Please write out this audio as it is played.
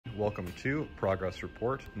welcome to progress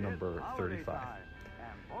report number 35.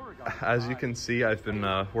 As you can see, I've been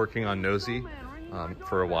working on Nosey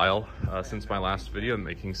for a while since my last video,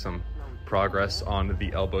 making some progress on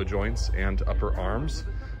the elbow joints and upper arms.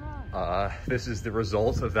 This is the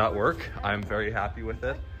result of that work. I'm very happy with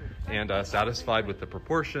it and satisfied with the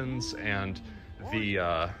proportions and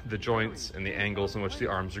the joints and the angles in which the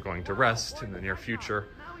arms are going to rest in the near future.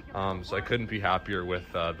 So I couldn't be happier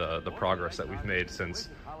with the progress that we've made since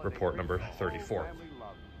report number 34.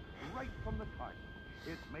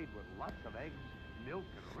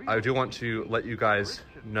 I do want to let you guys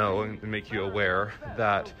know and make you aware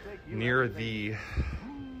that near the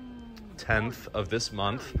 10th of this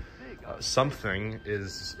month, something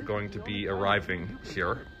is going to be arriving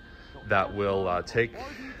here that will take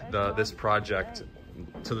this project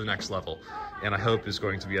to the next level, and I hope is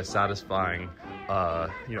going to be a satisfying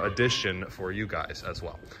addition for you guys as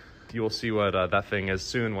well. You will see what that thing is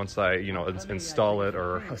soon once I install it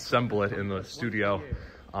or assemble it in the studio.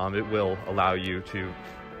 It will allow you to,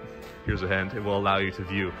 here's a hint, it will allow you to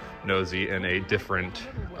view Nosey in a different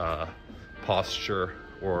posture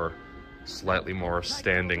or slightly more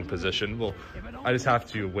standing position. Well, I just have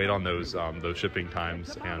to wait on those shipping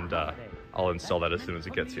times, and I'll install that as soon as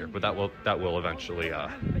it gets here. But that will eventually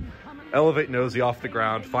elevate Nosey off the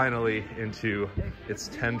ground finally into its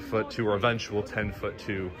 10'2" or eventual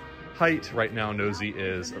 10'2" height. Right now Nosey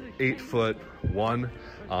is 8'1"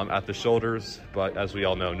 at the shoulders, but as we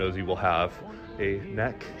all know, Nosey will have a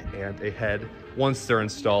neck and a head. Once they're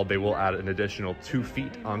installed, they will add an additional 2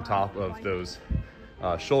 feet on top of those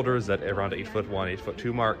shoulders at around 8'1",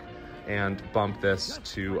 8'2" mark, and bump this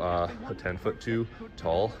to a 10'2"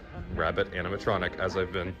 tall rabbit animatronic, as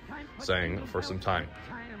I've been saying for some time.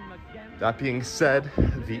 That being said,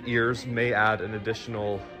 the ears may add an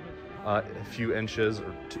additional few inches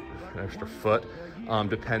or an extra foot,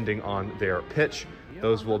 depending on their pitch.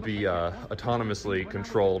 Those will be autonomously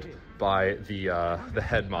controlled by the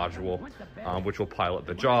head module, which will pilot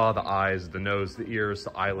the jaw, the eyes, the nose, the ears,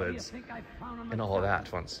 the eyelids, and all of that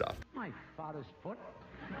fun stuff. My father's foot.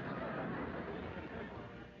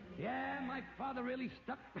 Yeah, my father really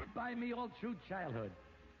stuck by me all through childhood.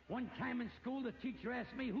 One time in school, the teacher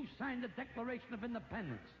asked me who signed the Declaration of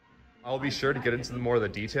Independence. I'll be sure to get into more of the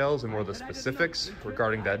details and more of the specifics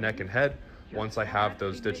regarding that neck and head once I have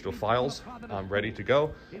those digital files ready to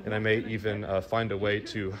go. And I may even find a way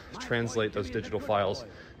to translate those digital files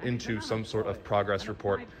into some sort of progress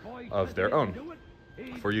report of their own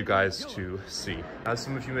for you guys to see. As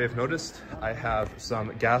some of you may have noticed, I have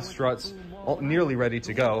some gas struts nearly ready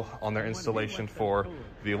to go on their installation for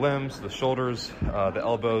the limbs, the shoulders, the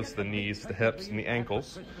elbows, the knees, the hips, and the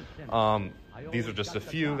ankles. These are just a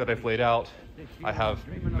few that I've laid out. I have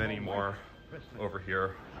many more over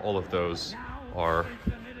here. All of those are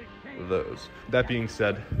those. That being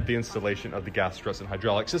said, the installation of the gas struts and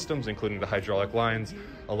hydraulic systems, including the hydraulic lines,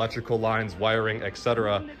 electrical lines, wiring,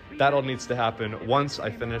 etc., that all needs to happen once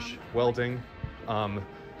I finish welding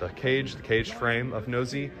the cage frame of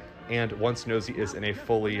Nosey, and once Nosey is in a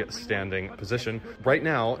fully standing position. Right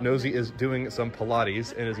now, Nosey is doing some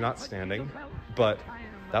Pilates and is not standing, but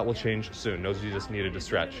that will change soon. Nosey just needed to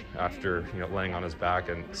stretch after laying on his back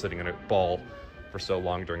and sitting in a ball for so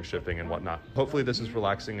long during shipping and whatnot. Hopefully this is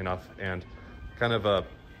relaxing enough and kind of a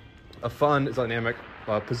fun, dynamic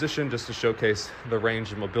position just to showcase the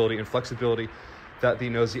range of mobility and flexibility that the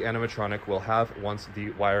Nosey animatronic will have once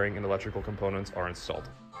the wiring and electrical components are installed.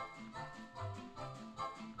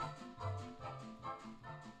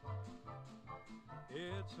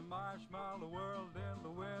 It's a marshmallow world in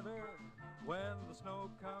the winter when the snow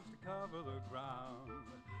comes to cover the ground,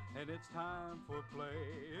 and it's time for play.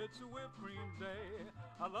 It's a whipped cream day.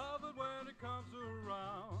 I love it when it comes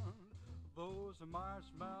around. Those are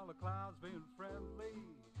marshmallow clouds being friendly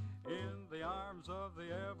in the arms of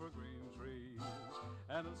the evergreen trees,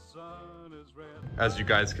 and the sun is red. As you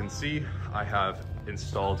guys can see, I have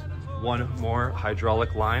installed one more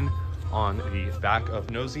hydraulic line on the back of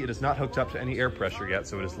Nosey. It is not hooked up to any air pressure yet,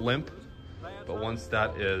 so it is limp, but once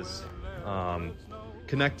that is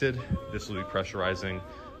connected, this will be pressurizing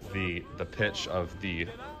the pitch of the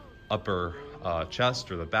upper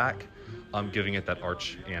chest or the back, giving it that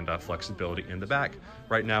arch and flexibility in the back.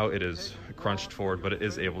 Right now it is crunched forward, but it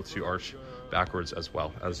is able to arch backwards as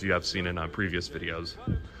well, as you have seen in previous videos.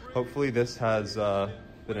 Hopefully this has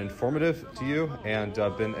been informative to you and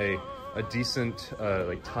been a decent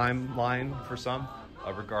timeline for some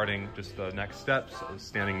regarding just the next steps of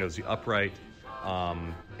standing Nosey upright,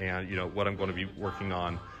 and what I'm going to be working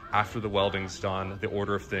on after the welding's done, the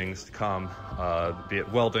order of things to come, be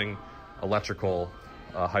it welding, electrical,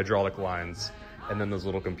 hydraulic lines, and then those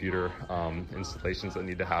little computer installations that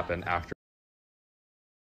need to happen after.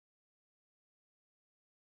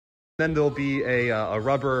 Then there'll be a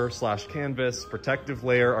rubber / canvas protective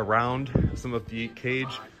layer around some of the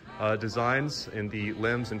cage designs in the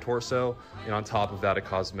limbs and torso, and on top of that a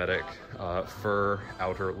cosmetic fur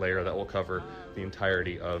outer layer that will cover the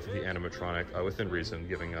entirety of the animatronic within reason,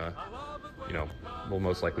 giving a, you know, will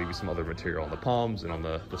most likely be some other material on the palms and on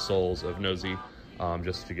the soles of Nosey,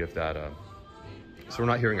 just to give that so we're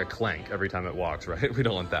not hearing a clank every time it walks, right? We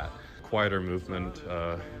don't want that. Quieter movement,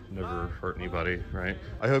 never hurt anybody, right?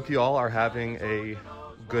 I hope you all are having a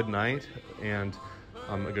good night and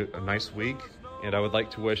a nice week. And I would like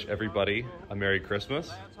to wish everybody a Merry Christmas,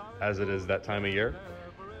 as it is that time of year.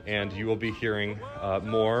 And you will be hearing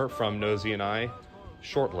more from Nosey and I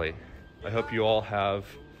shortly. I hope you all have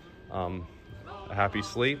a happy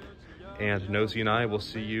sleep, and Nosey and I will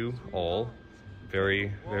see you all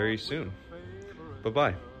very, very soon.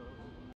 Bye-bye.